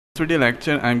video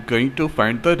lecture I am going to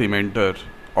find the remainder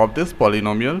of this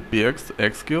polynomial px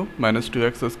x cube minus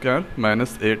 2x square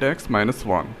minus 8x minus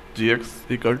 1 gx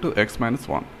equal to x minus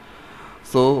 1.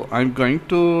 So I am going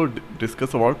to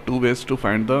discuss about two ways to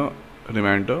find the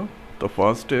remainder. The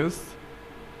first is,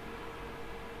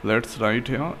 let's write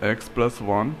here x plus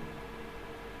 1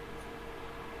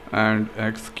 and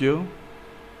x cube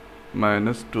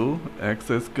minus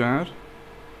 2x square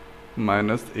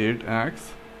minus 8x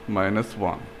minus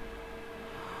 1.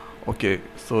 Okay,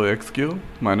 so x cube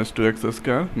minus 2x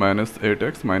square minus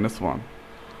 8x minus 1.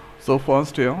 So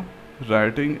first here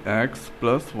writing x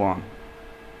plus 1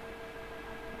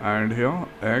 and here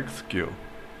x cube.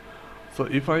 So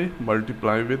if I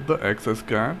multiply with the x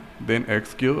square, then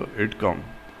x cube it come.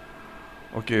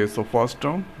 Okay, so first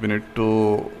term we need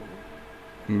to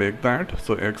make that,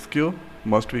 so x cube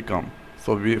must be come.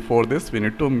 So for this we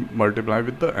need to multiply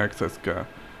with the x square.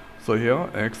 So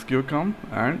here x cube come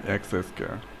and x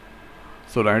square.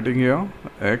 So writing here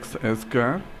x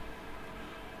square.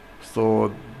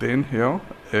 So then here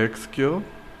x cube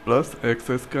plus x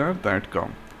square that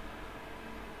come.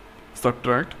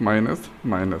 Subtract minus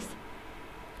minus.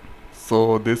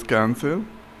 So this cancel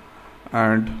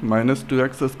and minus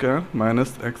 2x square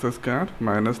minus x square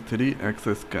minus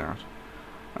 3x square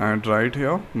and write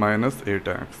here minus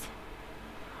 8x.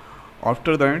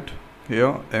 After that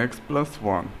here x plus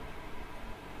 1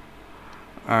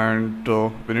 and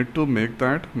we need to make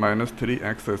that minus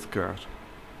 3x square.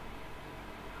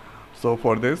 So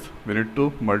for this we need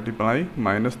to multiply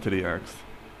minus 3x.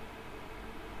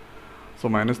 So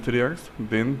minus 3x,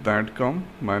 then that come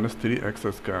minus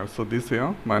 3x square. So this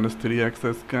here minus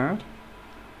 3x square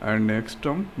and next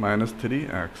term minus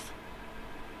 3x.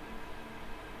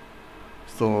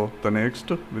 So the next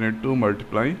we need to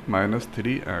multiply minus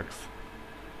 3x.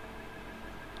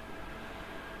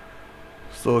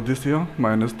 So this here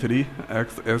minus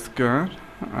 3x square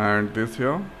and this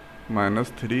here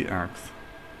minus 3x.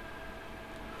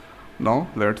 Now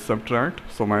let's subtract.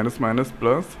 So minus minus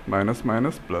plus minus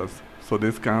minus plus. So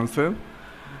this cancel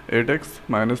 8x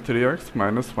minus 3x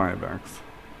minus 5x.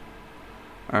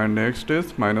 And next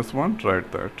is minus 1,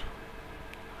 write that.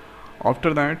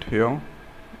 After that here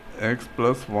x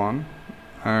plus 1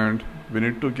 and we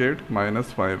need to get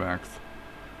minus 5x.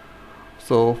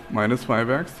 So minus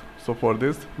 5x. So for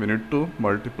this we need to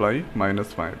multiply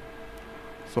minus 5.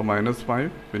 So minus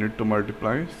 5 we need to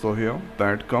multiply. So here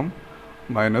that come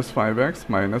minus 5x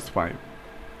minus 5.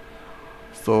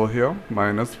 So here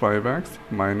minus 5x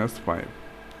minus 5.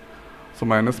 So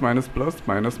minus minus plus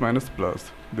minus minus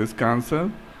plus. This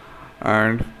cancel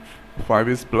and 5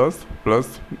 is plus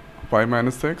 5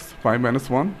 minus 6, 5 minus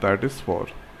 1, that is 4.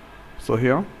 So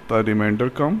here the remainder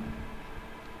come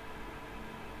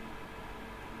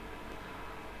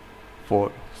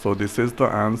 4. So this is the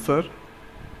answer.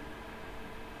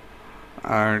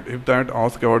 And if that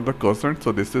asks about the quotient,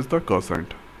 so this is the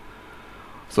quotient.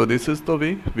 So this is the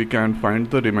way we can find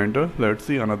the remainder. Let's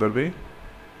see another way.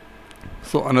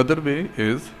 So another way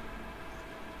is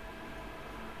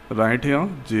write here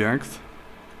gx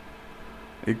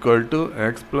equal to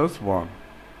x plus 1.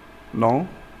 Now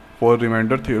for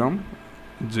remainder theorem,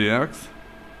 gx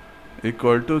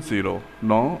equal to 0.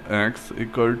 Now x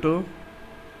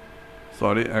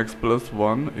plus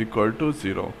 1 equal to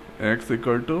 0. X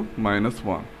equal to minus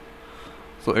 1.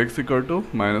 So x equal to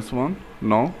minus 1.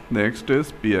 Now next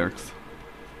is px.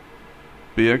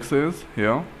 Px is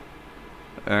here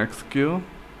x cube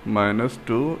minus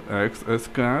 2x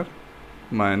square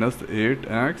minus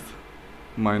 8x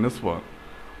minus 1.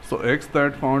 So x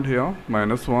that found here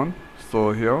minus 1.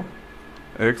 So here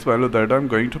x value that I am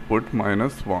going to put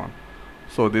minus 1.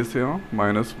 So this here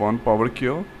minus 1 power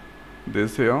cube.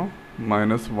 This here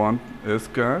minus 1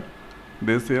 square.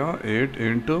 This here 8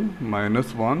 into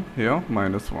minus 1 here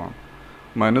minus 1.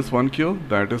 Minus 1 cube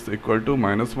that is equal to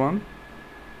minus 1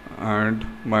 and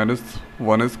minus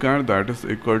 1 square that is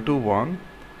equal to 1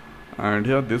 and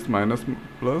here this minus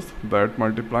plus that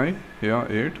multiply here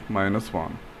 8 minus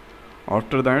 1.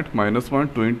 After that minus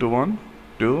 1, 2 into 1,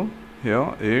 2,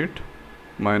 here 8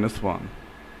 minus 1.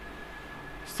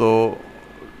 So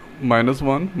minus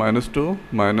 1, minus 2,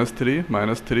 minus 3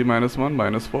 minus 1,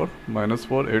 minus 4,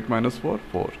 8 minus 4,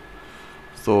 4.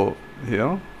 So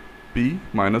here p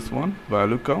minus 1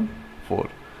 value come 4.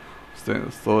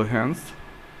 So hence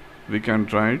we can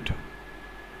write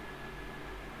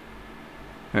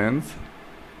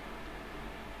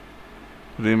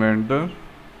remainder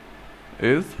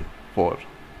is 4.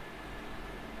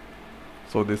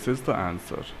 So this is the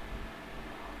answer.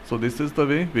 So this is the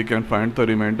way we can find the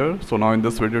remainder. So now in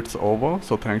this video it's over.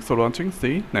 So thanks for watching.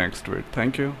 See you next video.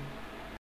 Thank you.